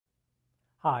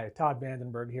Hi, Todd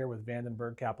VanDenburg here with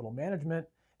VanDenburg Capital Management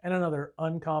and another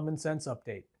Uncommon Sense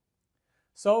update.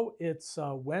 So it's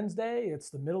Wednesday,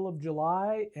 it's the middle of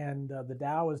July, and the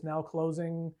Dow is now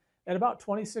closing at about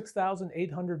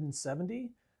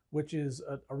 26,870, which is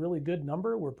a really good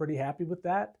number. We're pretty happy with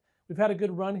that. We've had a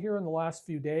good run here in the last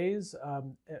few days,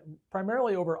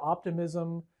 primarily over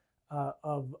optimism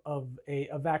of a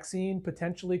vaccine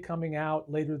potentially coming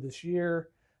out later this year.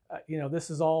 This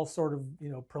is all sort of,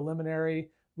 preliminary.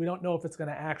 We don't know if it's going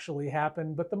to actually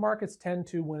happen, but the markets tend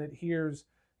to, when it hears,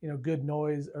 good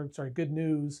news,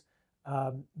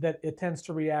 that it tends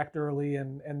to react early,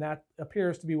 and that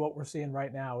appears to be what we're seeing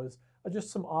right now is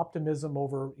just some optimism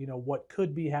over, what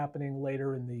could be happening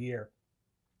later in the year.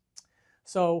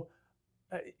 So,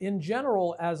 in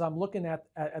general, as I'm looking at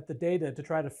the data to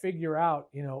try to figure out,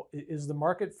 is the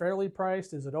market fairly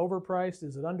priced? Is it overpriced?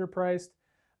 Is it underpriced?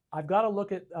 I've got to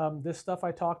look at this stuff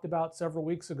I talked about several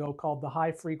weeks ago called the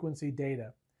high frequency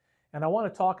data. And I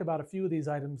want to talk about a few of these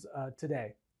items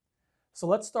today. So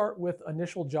let's start with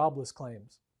initial jobless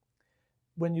claims.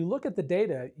 When you look at the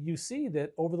data, you see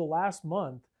that over the last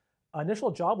month,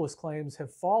 initial jobless claims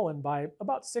have fallen by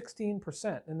about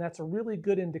 16%. And that's a really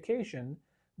good indication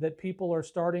that people are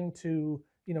starting to,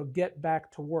 get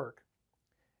back to work.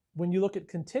 When you look at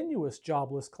continuous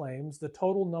jobless claims, the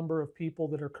total number of people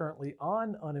that are currently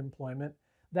on unemployment,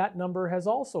 that number has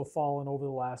also fallen over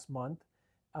the last month,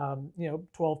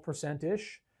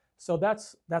 12%-ish. So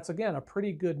that's again a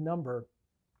pretty good number.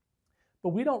 But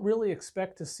we don't really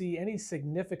expect to see any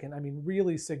significant,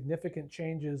 really significant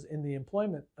changes in the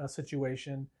employment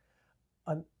situation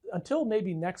until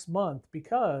maybe next month,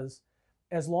 because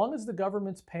as long as the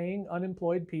government's paying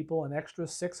unemployed people an extra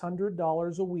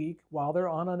 $600 a week while they're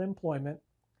on unemployment,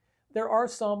 there are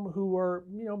some who are,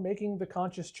 making the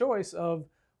conscious choice of,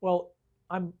 well,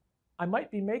 I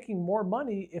might be making more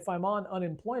money if I'm on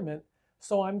unemployment,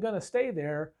 so I'm going to stay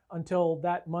there until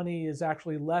that money is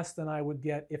actually less than I would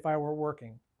get if I were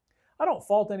working. I don't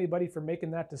fault anybody for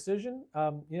making that decision.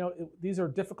 These are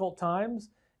difficult times,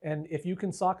 and if you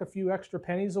can sock a few extra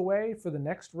pennies away for the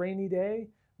next rainy day,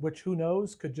 which who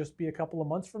knows, could just be a couple of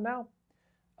months from now,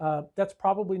 that's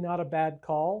probably not a bad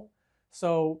call.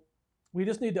 So we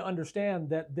just need to understand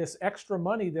that this extra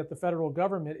money that the federal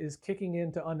government is kicking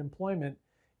into unemployment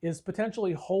is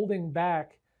potentially holding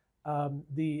back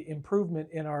the improvement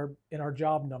in our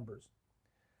job numbers.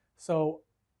 So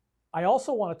I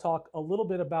also want to talk a little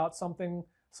bit about some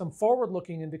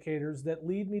forward-looking indicators that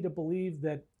lead me to believe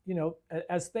that,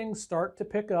 as things start to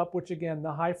pick up, which again,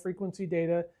 the high frequency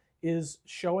data is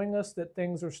showing us that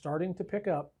things are starting to pick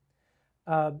up.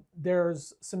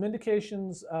 There's some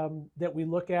indications that we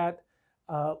look at,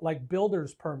 like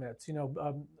builders permits,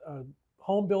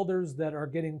 home builders that are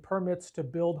getting permits to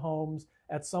build homes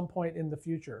at some point in the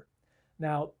future.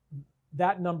 Now,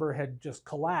 that number had just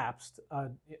collapsed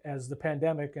as the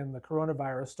pandemic and the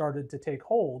coronavirus started to take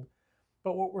hold.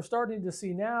 But what we're starting to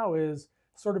see now is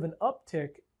sort of an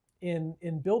uptick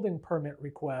in building permit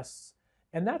requests.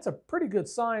 And that's a pretty good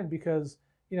sign because,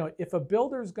 if a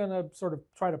builder's going to sort of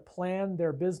try to plan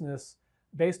their business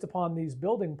based upon these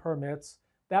building permits,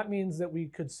 that means that we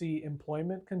could see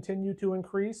employment continue to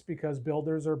increase because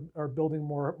builders are building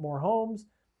more homes.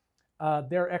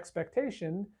 Their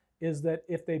expectation is that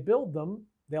if they build them,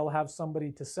 they'll have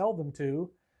somebody to sell them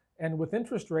to. And with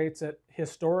interest rates at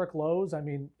historic lows,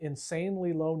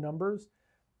 insanely low numbers,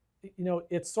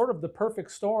 it's sort of the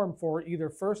perfect storm for either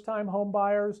first-time home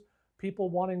buyers, people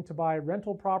wanting to buy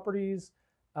rental properties.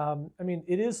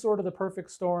 It is sort of the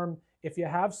perfect storm if you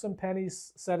have some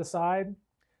pennies set aside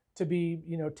to be,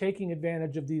 taking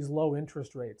advantage of these low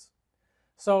interest rates.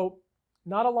 So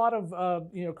not a lot of,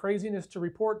 craziness to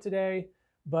report today,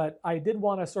 but I did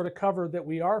want to sort of cover that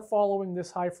we are following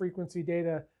this high frequency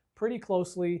data pretty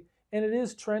closely, and it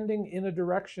is trending in a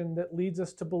direction that leads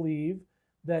us to believe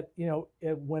that,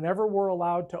 whenever we're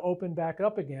allowed to open back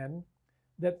up again,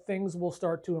 that things will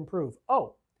start to improve.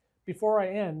 Oh, before I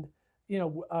end,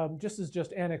 just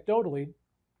anecdotally,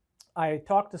 I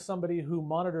talked to somebody who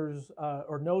monitors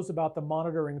or knows about the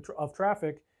monitoring of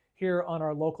traffic here on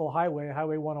our local highway,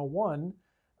 Highway 101.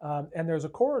 And there's a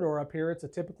corridor up here. It's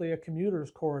typically a commuter's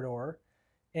corridor.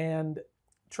 And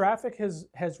traffic has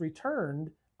returned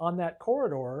on that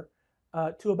corridor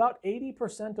to about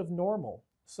 80% of normal.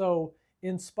 So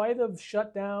in spite of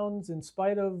shutdowns, in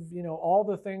spite of, all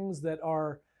the things that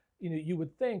are, you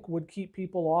would think would keep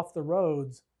people off the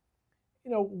roads,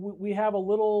 we have a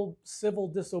little civil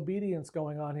disobedience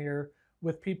going on here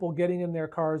with people getting in their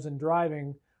cars and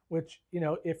driving, which,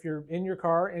 if you're in your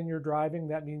car and you're driving,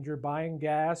 that means you're buying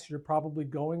gas, you're probably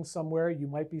going somewhere, you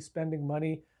might be spending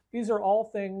money. These are all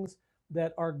things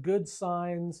that are good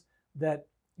signs that,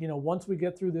 once we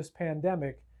get through this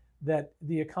pandemic, that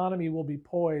the economy will be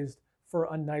poised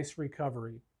for a nice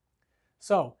recovery.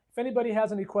 So if anybody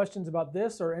has any questions about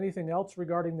this or anything else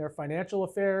regarding their financial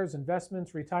affairs,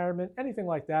 investments, retirement, anything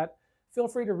like that, feel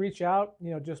free to reach out.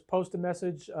 Just post a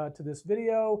message to this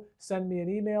video, send me an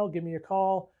email, give me a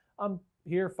call. I'm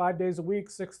here 5 days a week,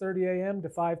 6:30 a.m. to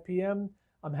 5 p.m.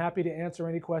 I'm happy to answer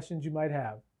any questions you might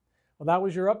have. Well, that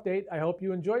was your update. I hope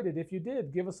you enjoyed it. If you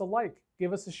did, give us a like,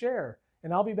 give us a share,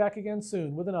 and I'll be back again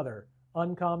soon with another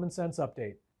Uncommon Sense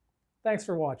update. Thanks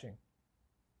for watching.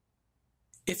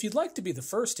 If you'd like to be the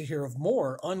first to hear of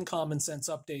more Uncommon Sense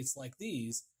updates like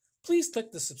these, please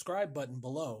click the subscribe button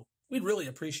below. We'd really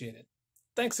appreciate it.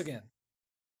 Thanks again.